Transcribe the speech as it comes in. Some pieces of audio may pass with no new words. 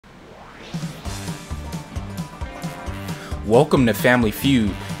Welcome to Family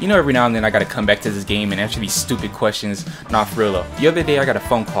Feud. You know, every now and then I gotta come back to this game and answer these stupid questions. Not for real though. The other day I got a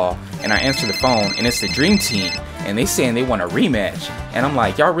phone call and I answered the phone and it's the Dream Team and they saying they want a rematch. And I'm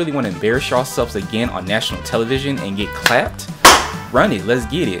like, y'all really want to embarrass yourselves again on national television and get clapped? Run it, let's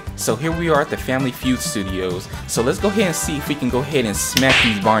get it. So here we are at the Family Feud studios. So let's go ahead and see if we can go ahead and smack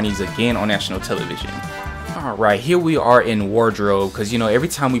these Barneys again on national television. Alright, here we are in wardrobe, because you know, every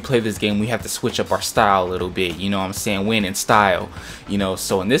time we play this game we have to switch up our style a little bit, you know what I'm saying, win in style, you know.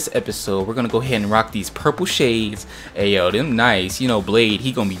 So in this episode we're gonna go ahead and rock these purple shades. Hey yo, them nice, you know. Blade,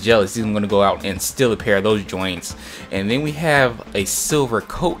 he gonna be jealous, he's gonna go out and steal a pair of those joints. And then we have a silver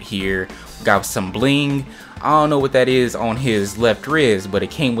coat here, got some bling. I don't know what that is on his left wrist, but it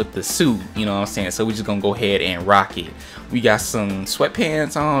came with the suit, you know what I'm saying? So we're just gonna go ahead and rock it. We got some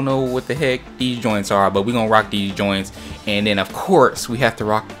sweatpants. I don't know what the heck these joints are, but we're gonna rock these joints. And then of course we have to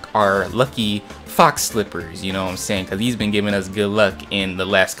rock our lucky fox slippers, you know what I'm saying? Because he's been giving us good luck in the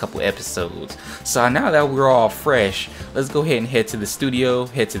last couple episodes. So now that we're all fresh, let's go ahead and head to the studio,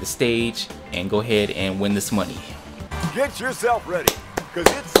 head to the stage, and go ahead and win this money. Get yourself ready, because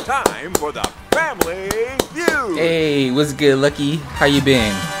it's time for the Family Feud! Hey, what's good, Lucky? How you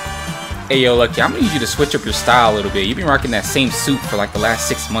been? Hey, yo, Lucky, I'm gonna need you to switch up your style a little bit. You've been rocking that same suit for like the last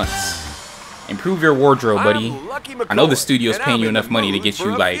 6 months. Improve your wardrobe, buddy. I know the studio's paying you enough money to get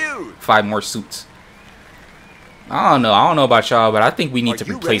you like 5 more suits. I don't know about y'all, but I think we need to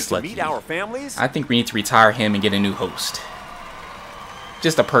replace Lucky. I think we need to retire him and get a new host.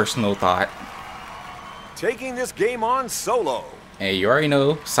 Just a personal thought. Taking this game on solo. Hey, you already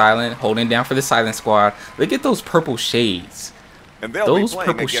know, Silent, holding down for the Silent Squad. Look at those purple shades. And those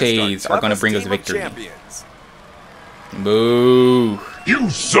purple shades are going to bring us victory. Boo. You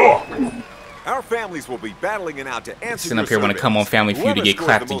suck. Our families will be battling it out to answer Sitting up here want to come on Family Feud to get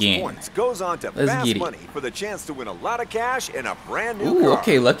clapped again. Goes on to Let's get it. money for the chance to win a lot of cash and a brand new Ooh, car.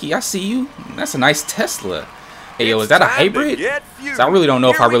 okay, Lucky, I see you. That's a nice Tesla. Hey, yo, is that a hybrid? So I really don't know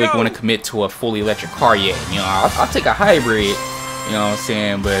if I really want to commit to a fully electric car yet. You know, I'll take a hybrid. You know what I'm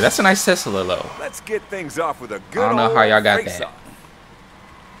saying? But that's a nice Tesla, though. Let's get things off with a good I don't know how y'all got that.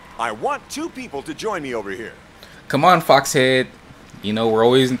 I want 2 people to join me over here. Come on, Foxhead. You know, we're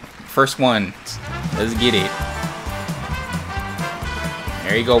always first one. Let's get it.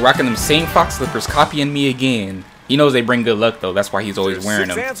 There you go, rocking them same fox slippers, copying me again. He knows they bring good luck, though. That's why he's always wearing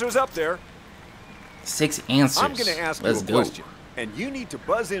them. 6 answers up there. 6 answers. I'm going to ask you a question, and you need to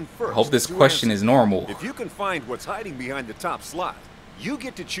buzz in first. I hope this question is normal. If you can find what's hiding behind the top slot, you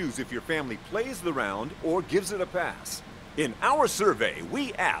get to choose if your family plays the round or gives it a pass. In our survey,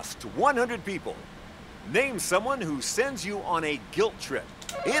 we asked 100 people, name someone who sends you on a guilt trip.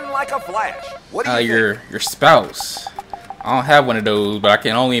 In like a flash. What do you think? Your spouse. I don't have one of those, but I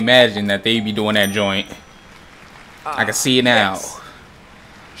can only imagine that they be doing that joint. I can see it now. Yes.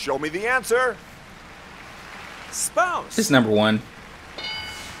 Show me the answer. Spouse. This is number 1.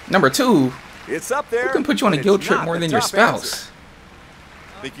 Number 2. It's up there. Who can put you on a guilt trip more than your spouse?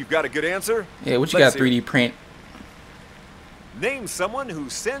 Think you've got a good answer? Yeah, what you got, 3D print? Name someone who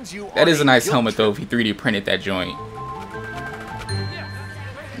sends you on That is a nice guilt helmet, though, trip. if he 3D printed that joint.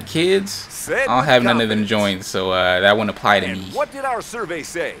 Kids, Said I don't have none of them confidence. joints, so that wouldn't apply to me. What did our survey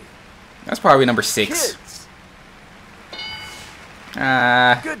say? That's probably number 6. Kids.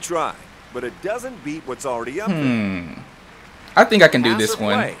 Good try, but it doesn't beat what's already up there. I think I can do Pass this or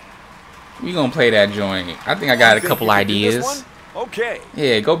one. play? We gonna play that joint. I think I got a Think couple you can do this ideas. one? Okay.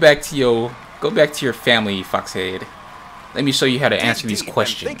 Yeah, go back to your family, Foxhead. Let me show you how to answer these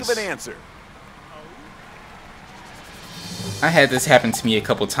questions. Think of an answer. I had this happen to me a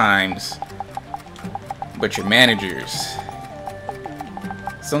couple times. But your managers,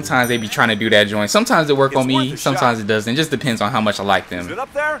 sometimes they be trying to do that joint. Sometimes it work on me, sometimes it doesn't. It just depends on how much I like Is them. it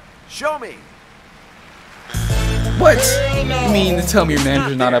up there? Show me. What? You mean to tell me your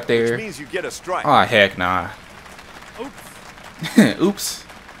manager's not up Which there? means you get a strike. Oh heck nah. Oops.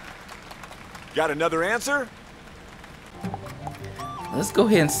 Got another answer? Let's go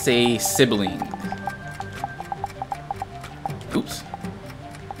ahead and say sibling. Oops.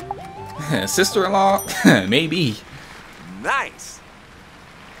 Sister-in-law? Maybe. Nice.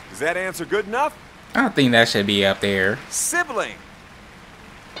 Is that answer good enough? I don't think that should be up there. Sibling.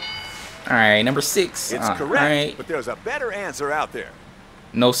 Alright, number 6. It's correct, Alright. but there's a better answer out there.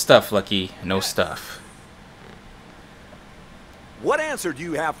 No stuff, Lucky. No stuff. What answer do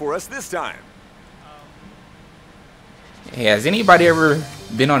you have for us this time? Hey, has anybody ever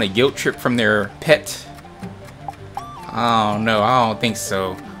been on a guilt trip from their pet? Oh no, I don't think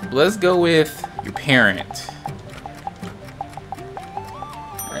so. Let's go with your parent.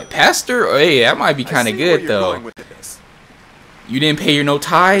 Alright, pastor? Oh, hey, that might be kind of good though. You didn't pay your no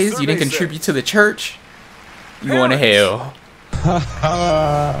ties. You didn't survey contribute to the church. You going to hell.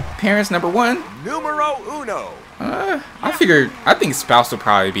 Parents number 1. Numero uno. I think spouse will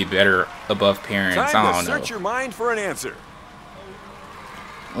probably be better above parents. I Time don't to know. search your mind for an answer.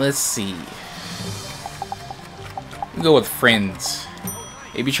 Let's see. We go with friends.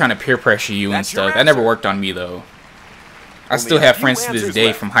 They be trying to peer pressure you and That's your stuff. That never answer. worked on me though. I Only still a have few friends to this answers day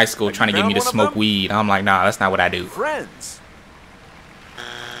left. from high school Have you trying to get found me to one of smoke them? weed. I'm like, nah, that's not what I do. Friends.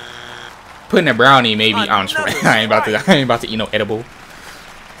 Putting a brownie, maybe. I'm Another I ain't about to. strike. I ain't about to eat no edible.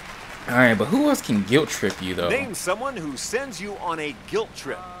 All right, but who else can guilt trip you though? Name someone who sends you on a guilt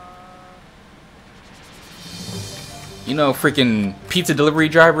trip. You know, freaking pizza delivery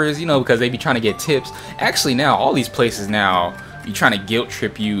drivers. You know, because they be trying to get tips. Actually, now all these places now be trying to guilt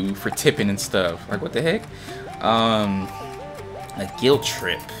trip you for tipping and stuff. Like, what the heck? A guilt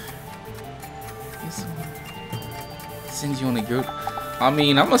trip. Sends you on a guilt. I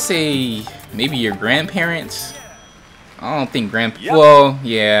mean, I'm gonna say maybe your grandparents. I don't think Yep. Well,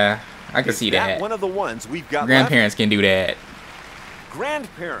 yeah, I can Is see that that. one of the ones we've got Grandparents can do that. left?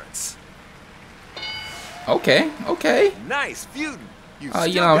 Grandparents. Okay, okay. Nice feuding. You know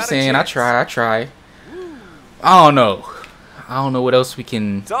what I'm saying? I try. I don't know what else we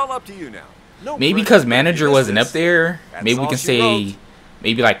can. It's all up to you now. No Maybe pressure, because but if manager you miss wasn't up this, there. that's Maybe we all can she say wrote.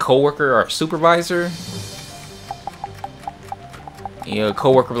 maybe like coworker or supervisor. You know,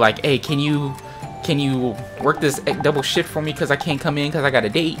 coworker be like, hey, can you work this double shift for me because I can't come in because I got a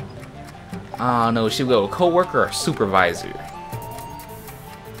date? I don't know. Should we go with coworker or supervisor?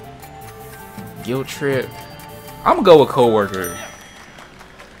 Guilt trip. I'm gonna go with coworker.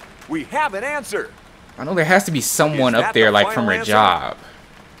 We have an answer. I know there has to be someone Is up that there the like from final her answer? job.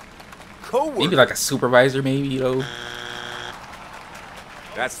 Coworker. Maybe like a supervisor, maybe though.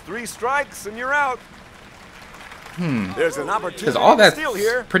 That's 3 strikes and you're out. There's an opportunity Because all to that's steal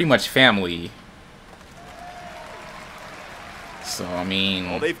here. pretty much family. So I mean,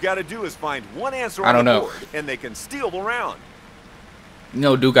 All they've got to do is find one answer I on don't the know. board, and they can steal the round. you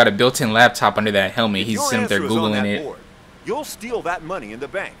know, dude got a built-in laptop under that helmet. If He's your sitting there answer is on googling that it. board, you'll steal that money in the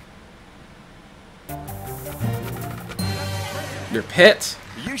bank. Your pet?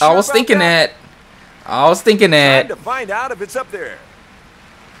 You I sure was about thinking that? that. I was thinking Time that. to find out if it's up there.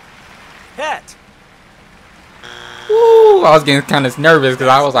 Pet. Ooh, I was getting kind of nervous because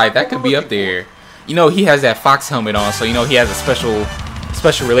I was like, that could be up there. You know, he has that fox helmet on, so you know he has a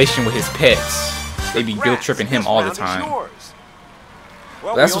special relation with his pets. They be guilt Congrats, tripping him this all the round is time. yours.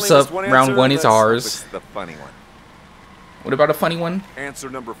 Well, That's we what's only up. missed one Round answer. 1 is Let's hope ours. it's the funny one. What about a funny one? Answer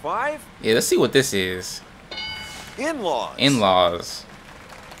number 5. Yeah, let's see what this is. In-laws. In-laws.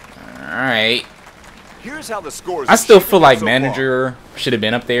 Alright. Here's how the scores. I are still shaping feel up like so manager should have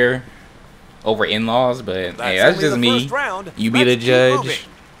been up there over in-laws, but far. hey, that's only just the me. first round. You be the Let's keep moving. judge.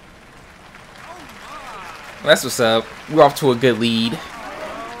 That's what's up. We're off to a good lead.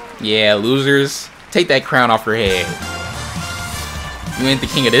 Yeah, losers. Take that crown off your head. You ain't the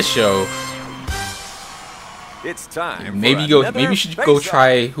king of this show. It's time. Maybe for maybe another you should go face-off.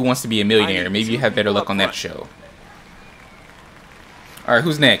 try Who Wants to Be a Millionaire. I need Maybe you two have better people luck up on that front. show. Alright,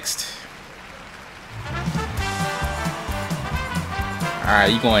 who's next?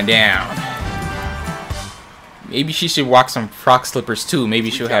 Alright, you going down. Maybe she should walk some frock slippers too. Maybe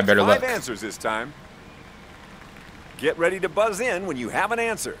We've she'll got have better 5 luck. answers this time. Get ready to buzz in when you have an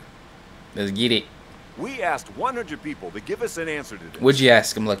answer. Let's get it. We asked 100 people to give us an answer to this. What'd you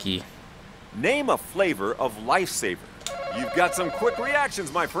ask him, Lucky? Name a flavor of Lifesaver. You've got some quick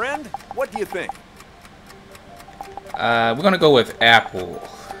reactions, my friend. What do you think? We're gonna go with apple.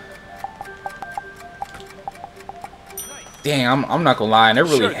 Dang, I'm not gonna lie. I never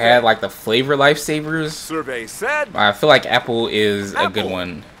really Sure had thing. like the flavor lifesavers. Survey said. I feel like apple is a good Apple.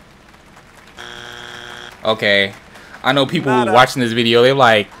 one. Okay. I know people Nada. watching this video, they're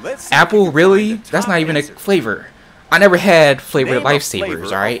like, Let's see if we apple, can really? find the That's top not even a answer. flavor. I never had flavored Name a lifesavers, flavor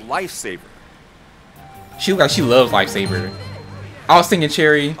of alright? Lifesaver. She look like she loves lifesaver. I was thinking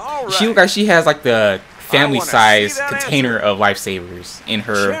cherry. All She look right. like she has like the family wanna size see that container answer. of lifesavers in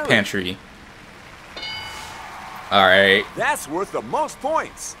her Cherry. pantry. Alright. That's worth the most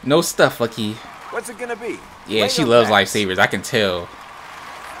points. No stuff, Lucky. What's it gonna be? Yeah, Lay she them loves facts. lifesavers. I can tell.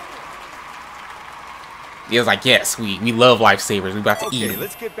 He was like, yes, we love lifesavers. We about to eat Okay, 'em.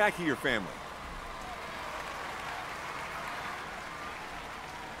 let's get back to your family.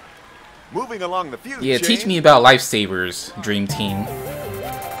 Moving along the feud Yeah, chain, teach me about lifesavers, Dream Team.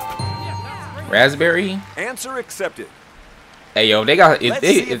 Raspberry? Answer accepted. Hey, yo, they got Let's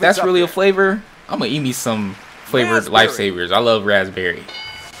see if if that's it's up really a there. flavor, I'm gonna eat me some flavored Raspberry. lifesavers. I love raspberry.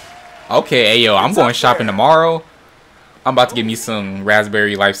 Okay, hey, yo, I'm It's going up shopping there. tomorrow. I'm about to give me some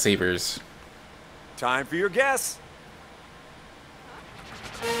raspberry lifesavers. Time for your guess.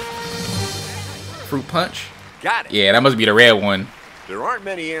 Fruit punch? Got it. Yeah, that must be the red one. There aren't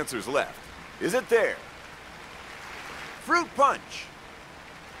many answers left. Is it there? Fruit punch.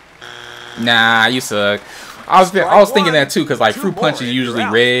 Nah, you suck. I was thinking that too, cause like fruit punch is usually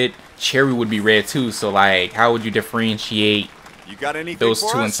red. Cherry would be red too. So like, how would you differentiate You got anything those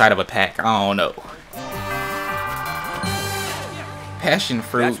for two us? inside of a pack? I don't know. Passion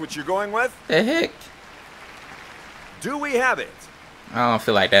fruit. That's what you're going with? The heck? Do we have it? I don't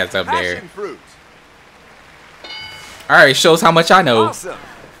feel like that's up there. Passion fruit. All right, shows how much I know. Awesome.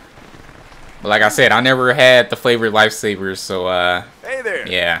 But like I said, I never had the flavored lifesavers, so Hey there.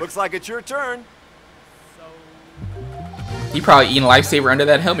 yeah. Looks like it's your turn. He probably eating a lifesaver under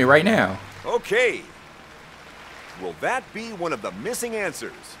that helmet right now. Okay. Will that be one of the missing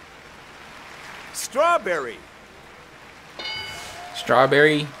answers? Strawberry.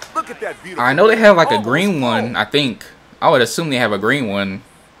 Strawberry. Look at that beautiful. I know they have like a almost green full. one. I think I would assume they have a green one.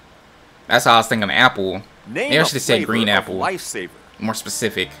 That's how I was thinking of apple. Name Maybe I a should have said green flavor of apple. Lifesaver. More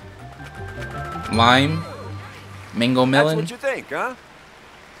specific. Lime. Mango melon. That's what you think, huh?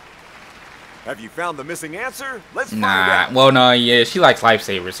 Have you found the missing answer? Let's find Nah. out. Well, no. Yeah, she likes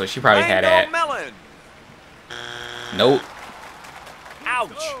lifesavers, so she probably had Mango that. melon. Nope.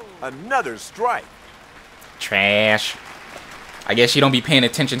 Ouch. Another strike. Trash. I guess you don't be paying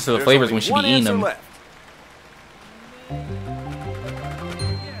attention to the There's flavors only when she one be eating answer them. left.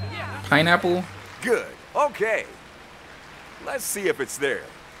 Pineapple. Good. Okay. Let's see if it's there.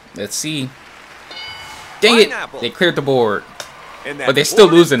 Let's see. Dang Pineapple. it! They cleared the board. And that But they're still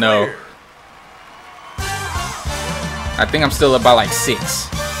board is losing, though. clear. I think I'm still about like 6.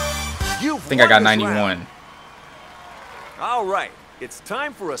 You've I think I won got this 91. round. All right. It's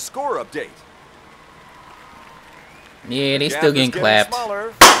time for a score update. Yeah, they Gap still is getting clapped.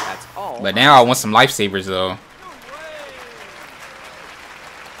 smaller. That's all. But now I want some lifesavers though.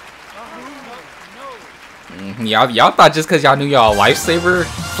 Y'all thought just because y'all knew y'all lifesaver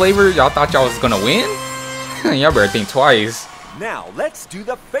flavor, y'all thought y'all was gonna win? Y'all better think twice. Now let's do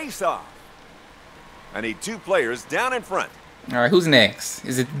the face-off. I need 2 players down in front. All right, who's next?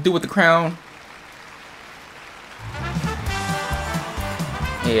 Is it the dude with the crown?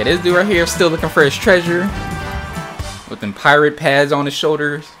 Yeah, this dude right here still looking for his treasure. With them pirate pads on his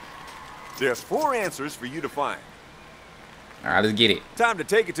shoulders. There's 4 answers for you to find. Alright, let's get it. Time to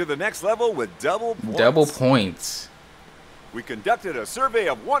take it to the next level with double points. Double points. We conducted a survey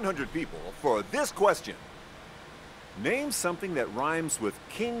of 100 people for this question. Name something that rhymes with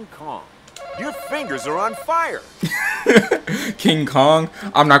King Kong. Your fingers are on fire. King Kong?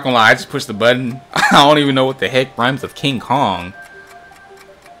 I'm not gonna lie, I just pushed the button. I don't even know what the heck rhymes with King Kong.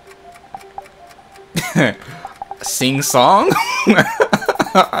 Sing song?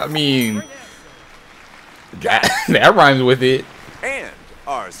 I mean, that rhymes with it. And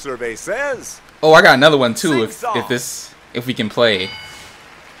our survey says... Oh, I got another one too. Sing song. If we can play.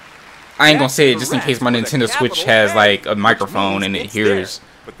 I ain't gonna say it just in case my Nintendo Switch has like a microphone and it hears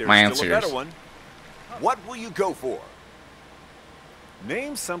my answers. What will you go for?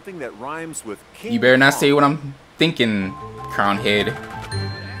 Name something that rhymes with King You better not Kong. say what I'm thinking, Crown Head.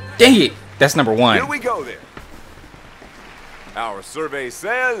 Dang it! That's number 1. Here we go then. Our survey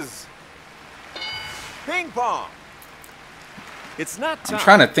says ping pong. It's not I'm time.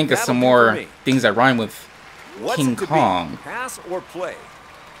 trying to think of That'll some do for more me. things that rhyme with What's King it to be? Kong. Pass or play?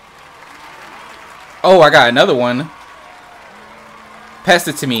 Oh, I got another one. Pass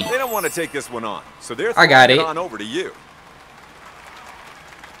it to me. They don't want to take this one on, so they're I got throwing it. on over to you.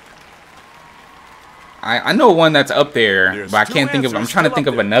 I know one that's up there, There's but I 2 can't think of. I'm answers trying to still think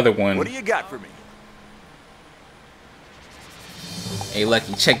up of there. another one. What do you got for me? Hey,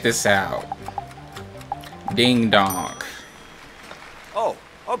 Lucky, check this out. Ding dong. Oh,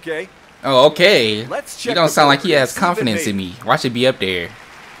 okay. Oh, okay. Let's You check don't the sound like board he has and see if it confidence in made me. Watch it be up there.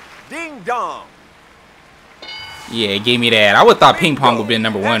 Ding dong. Yeah, it gave me that. I would thought ping pong would be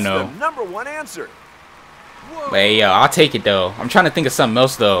number 1 That's though. the number 1 answer. But hey, yo, I'll take it though. I'm trying to think of something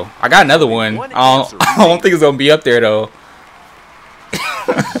else though. I got another one. One I answer don't think it's gonna be up there though.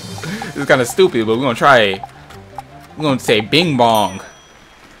 It's kind of stupid, but we're gonna try it. We're gonna say bing bong.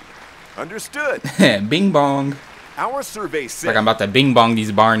 Understood. Bing bong. Our survey said Like I'm about to bing bong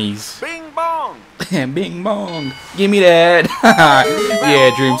these Barneys. bing bong. Bing bong. Give me that.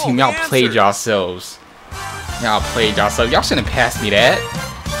 Yeah, Dream Team, y'all played yourselves. Y'all played yourselves. Y'all shouldn't pass me that.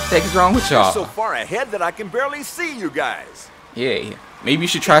 What the heck is wrong with You're y'all? so far ahead that I can barely see you guys. Yeah, maybe you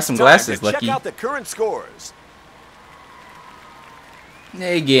should try some Time glasses, to check Lucky. out the current scores.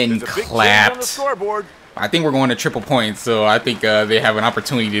 They getting There's a big change on the clapped. scoreboard. I think we're going to triple points, so I think they have an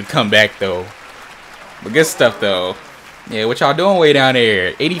opportunity to come back though. But good stuff though. Yeah, what y'all doing way down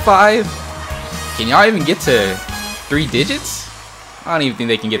there? 85? Can y'all even get to 3 digits? I don't even think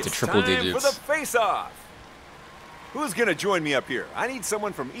they can get to triple digits. For the face-off. Who's gonna join me up here? I need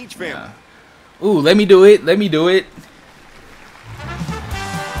someone from each family. Yeah. Ooh, let me do it. Let me do it.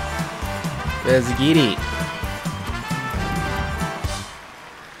 Let's get it.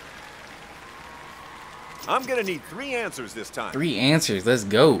 I'm gonna need 3 answers this time. 3 answers. Let's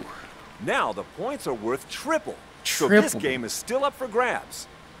go. Now the points are worth triple. So Triple. this game is still up for grabs.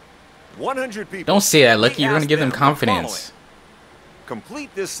 100 people. Don't say that, Lucky. You're We gonna give them asked the confidence. following.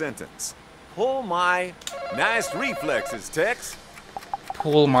 Complete this sentence. Pull my nice reflexes, Tex.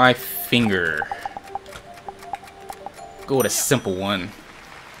 Pull my finger. Go with a simple one.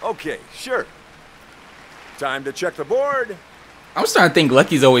 Okay, sure. Time to check the board. I'm starting to think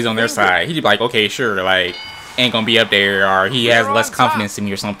Lucky's always on their side. He'd be like, okay, sure, like, ain't gonna be up there, or he has We're less on top. confidence in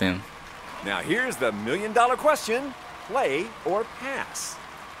me or something. Now here's the million-dollar question. Play or pass?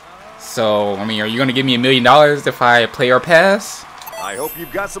 So, I mean, are you gonna give me $1 million if I play or pass? I hope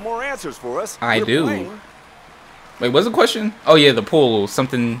you've got some more answers for us. I You're do. playing. Wait, what's the question? Oh yeah, the pull.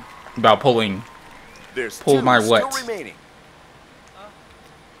 Something about pulling. There's Pull 2 my still what? remaining.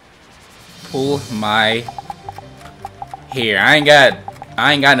 Pull my hair. I ain't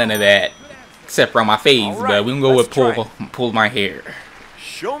got none of that. Except for on my face, All right, but we can go with let's try pull my hair.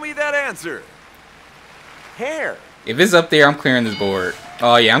 Show me that answer. Hair. If it's up there, I'm clearing this board.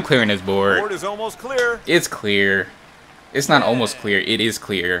 Oh yeah, I'm clearing this board. Board is almost clear. It's clear. It's not almost clear. It is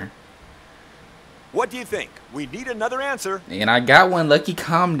clear. What do you think? We need another answer. And I got one, Lucky.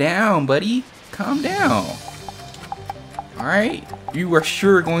 Calm down, buddy. Calm down. Alright. You were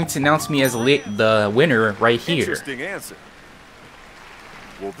sure going to announce me as the winner right here. Interesting answer.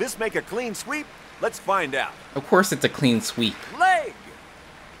 Will this make a clean sweep? Let's find out. Of course it's a clean sweep. Leg.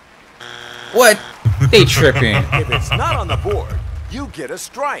 What? They tripping. If it's not on the board, you get a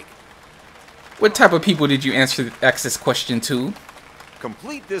strike. What type of people did you ask this question to?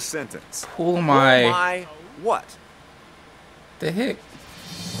 Complete this sentence. Pull Pull my... my what? The heck?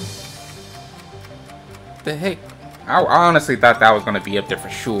 The heck? I honestly thought that was going to be up there for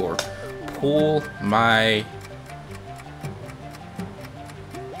sure. Pull my...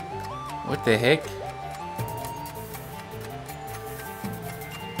 What the heck?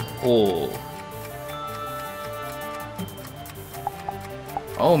 Pull.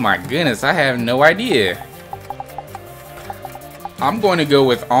 Oh my goodness, I have no idea. I'm going to go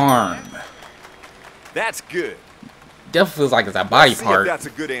with arm. That's good. Definitely feels like it's a body Let's see if part. that's a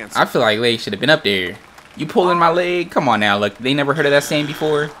good answer. I feel like leg should have been up there. You pulling my leg? Come on now, look. They never heard of that saying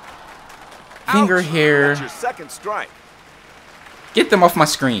before. Finger Ouch. hair. That's your second strike. Get them off my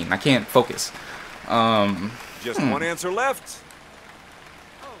screen. I can't focus. Just one answer left.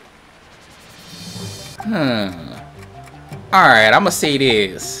 Alright, I'm gonna say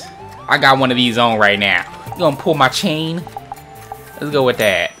this. I got one of these on right now. You gonna pull my chain? Let's go with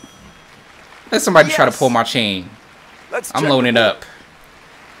that. Let somebody try to pull my chain. Let's I'm check loading it the up.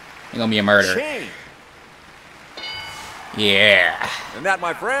 It's gonna be a murder. chain. Yeah. And that,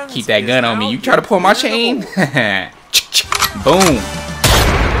 my friends, Keep that is gun on me. how You try to pull my chain? Boom.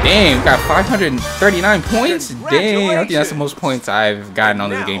 Damn, we got 539 points. Dang, I think that's the most points I've gotten on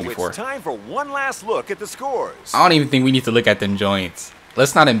this game before. It's time for one last look at the scores. I don't even think we need to look at them joints.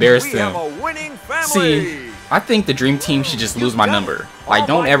 Let's not embarrass We them. have a winning family. See, I think the dream team should just lose my number. Like,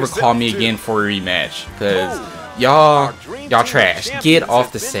 don't ever call me again for a rematch, cause y'all trash. Get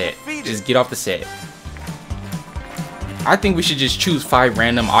off the set. Just get off the set. I think we should just choose 5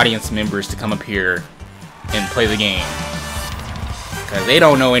 random audience members to come up here and play the game, cause they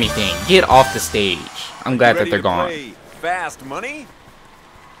don't know anything. Get off the stage. I'm glad that they're gone. Fast money.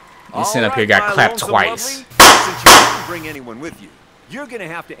 You sitting up here got clapped twice. Since you didn't bring anyone with you, you're gonna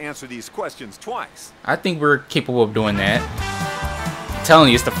have to answer these questions twice. I think we're capable of doing that. I'm telling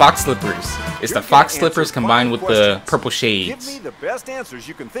you, it's the fox slippers. It's the fox slippers combined with the purple Give shades. me the best answers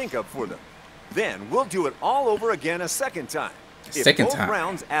you can think of for them. Then we'll do it all over again a second time. If both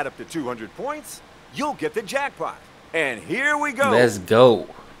rounds add up to 200 points, you'll get the jackpot. And here we go. Let's go.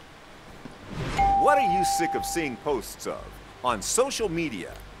 What are you sick of seeing posts of on social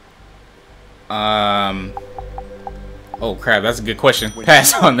media? Oh crap, that's a good question. When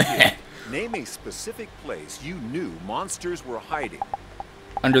Pass you were on a kid, that. Name a specific place you knew monsters were hiding.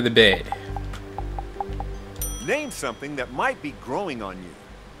 Under the bed. Name something that might be growing on you.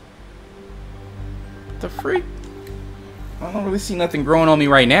 The freak? I don't really see nothing growing on me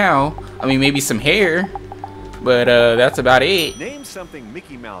right now. I mean, maybe some hair. But that's about it. Name something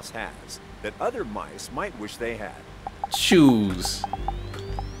Mickey Mouse has that other mice might wish they had. Shoes.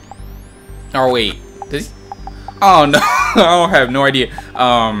 Oh wait, does he? Oh no, I have no idea.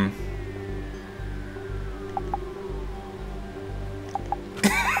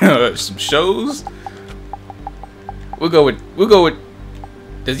 Some shows. We'll go with.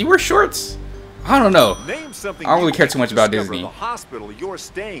 Does he wear shorts? I don't know. Name something I don't really care too much about Disney. The hospital you're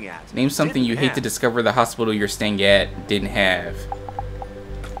staying at. Name something you hate to discover the hospital you're staying at didn't have.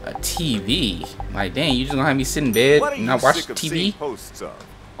 A TV. Like, dang, you just gonna have me sit in bed and not watch TV? Posts of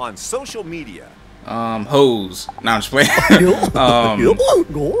on social media. Hoes. No, I'm just playing.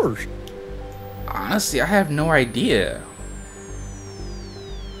 Honestly, I have no idea.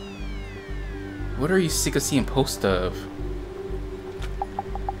 What are you sick of seeing posts of?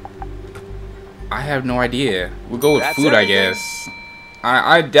 I have no idea. We'll go with food, I guess.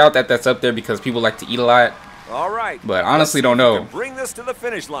 I doubt that that's up there because people like to eat a lot. All right. But honestly, don't know. Bring this to the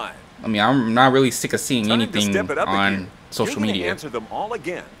finish line. I mean, I'm not really sick of seeing anything on social media. Answer them all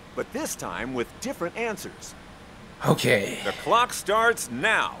again, but this time with different answers. Okay. The clock starts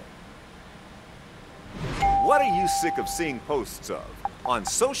now. What are you sick of seeing posts of on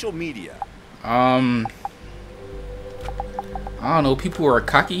social media? I don't know. People who are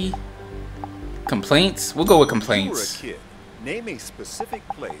cocky. Complaints? We'll go with complaints. You were a kid. Name a specific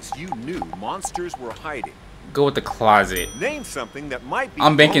place you knew monsters were hiding. Go with the closet. Name something that might be.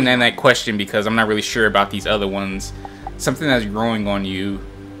 I'm banking on that question because I'm not really sure about these other ones. Something that's growing on you.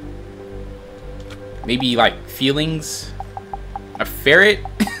 Maybe like feelings. A ferret?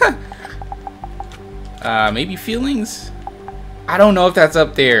 Maybe feelings? I don't know if that's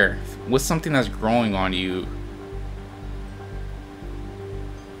up there. What's something that's growing on you?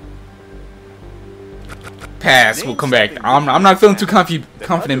 Pass. We'll come back. I'm not feeling too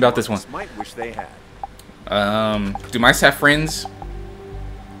confident about this one. Might wish they had. Do mice have friends?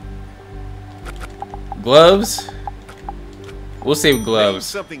 Gloves? We'll save gloves.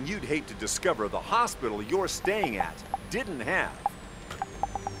 Name something you'd hate to discover the hospital you're staying at didn't have.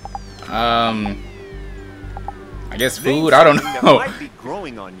 I guess food. I don't know. That might be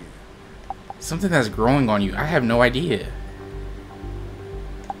growing on you. Something that's growing on you. I have no idea.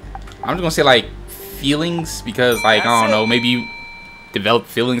 I'm just gonna say like feelings because like I don't know, maybe you develop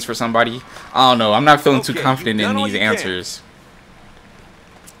feelings for somebody. I don't know. I'm not feeling too confident in these answers.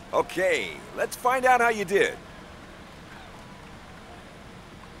 Okay, let's find out how you did.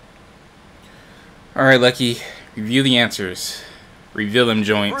 All right, Lucky. Review the answers. Reveal them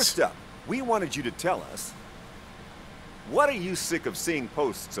joints. First up, we wanted you to tell us, what are you sick of seeing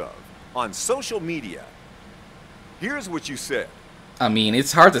posts of on social media? Here's what you said. I mean,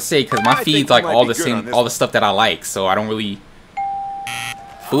 it's hard to say because my feed's like all the same, all the stuff that I like, so I don't really.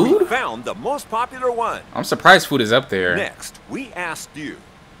 Food? We found the most popular one. I'm surprised food is up there. Next, we asked you,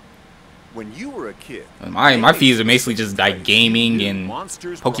 when you were a kid. My feeds are basically just like gaming and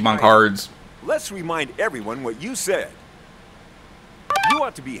Pokemon cards. Let's remind everyone what you said. You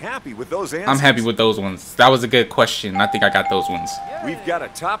ought to be happy with those answers. I'm happy with those ones. That was a good question. I think I got those ones. We've got a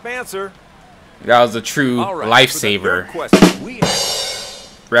top answer. That was a true lifesaver.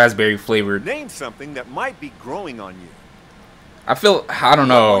 Raspberry flavored. Name something that might be growing on you. I don't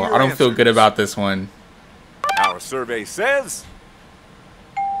know. I don't feel good about this one. Our survey says.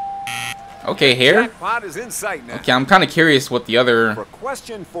 Okay, hair. Jackpot is in sight now. Okay, I'm kind of curious what the other. For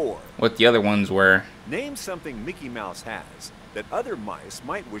question 4. What the other ones were. Name something Mickey Mouse has that other mice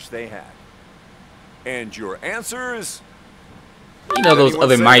might wish they had. And your answers? You know those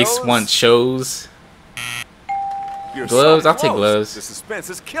other mice want shows. Gloves? I'll take gloves. The suspense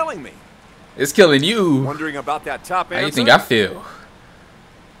is killing me. It's killing you. Wondering about that top answer? How do you think I feel?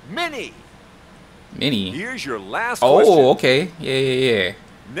 Minnie. Minnie. Here's your last question. Oh, okay. Yeah.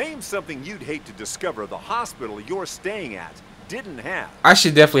 Name something you'd hate to discover the hospital you're staying at didn't have. I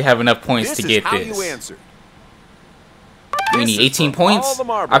should definitely have enough points to get this. This is how you answered. We need 18 points?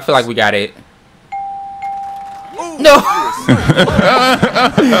 I feel like we got it. Ooh, no!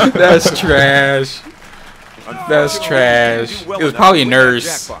 That's trash. That's trash. It was probably a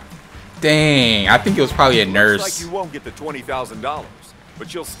nurse. Dang, I think it was probably a nurse. Looks like you won't get the $20,000,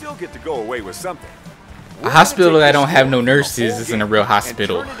 but you'll still get to go away with something. A hospital that don't have no nurses isn't a real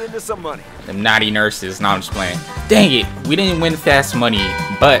hospital. Turn it into some money. Them naughty nurses. No, I'm just playing. Dang it, we didn't win fast money,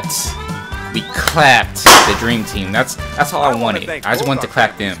 but we clapped the dream team. That's all I wanted. I just wanted to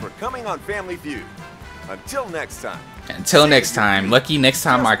clap them. For coming on Family Feud. Until next time. Until next time, Lucky. Next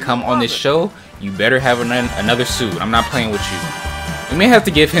time I come on this show, you better have another suit. I'm not playing with you. We may have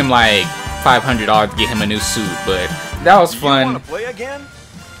to give him like $500 to get him a new suit, but that was fun. You want to play again?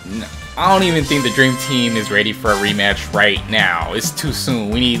 No. I don't even think the Dream Team is ready for a rematch right now. It's too soon.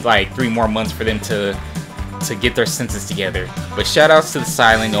 We need like 3 more months for them to get their senses together. But shout outs to the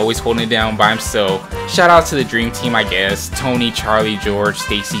Silent, always holding it down by himself. Shout out to the Dream Team, I guess. Tony, Charlie, George,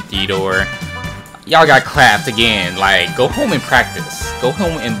 Stacy, Theodore. Y'all got clapped again. Like, go home and practice. Go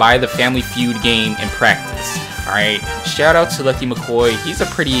home and buy the Family Feud game and practice. Alright, shout out to Lucky McCoy. He's a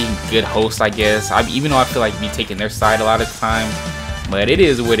pretty good host, I guess. Even though I feel like me taking their side a lot of the time. But it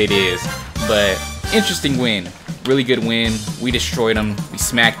is what it is. But interesting win. Really good win. We destroyed them. We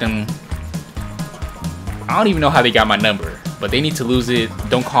smacked them. I don't even know how they got my number. But they need to lose it.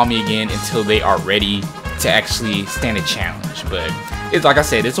 Don't call me again until they are ready to actually stand a challenge. But it's like I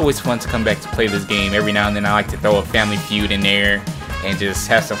said, it's always fun to come back to play this game. Every now and then I like to throw a Family Feud in there and just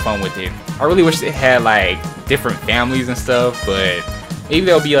have some fun with it. I really wish they had like different families and stuff, but maybe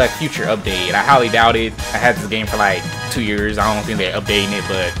there'll be like future update. I highly doubt it. I had this game for like 2 years. I don't think they're updating it,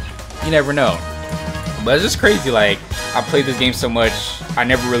 but you never know. But it's just crazy. Like, I played this game so much, I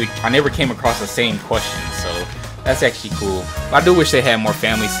never came across the same question. So that's actually cool. But I do wish they had more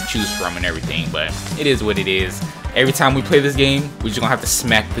families to choose from and everything. But it is what it is. Every time we play this game, we're just gonna have to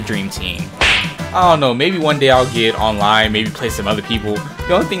smack the Dream Team. I don't know, maybe one day I'll get online, maybe play some other people.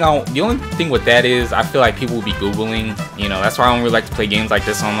 The only thing with that is I feel like people will be Googling, you know, that's why I don't really like to play games like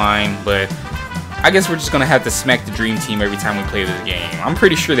this online, but I guess we're just gonna have to smack the Dream Team every time we play this game. I'm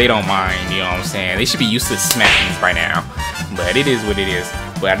pretty sure they don't mind, you know what I'm saying? They should be used to smackings by now, but it is what it is.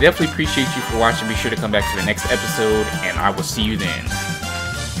 But I definitely appreciate you for watching. Be sure to come back to the next episode, and I will see you then.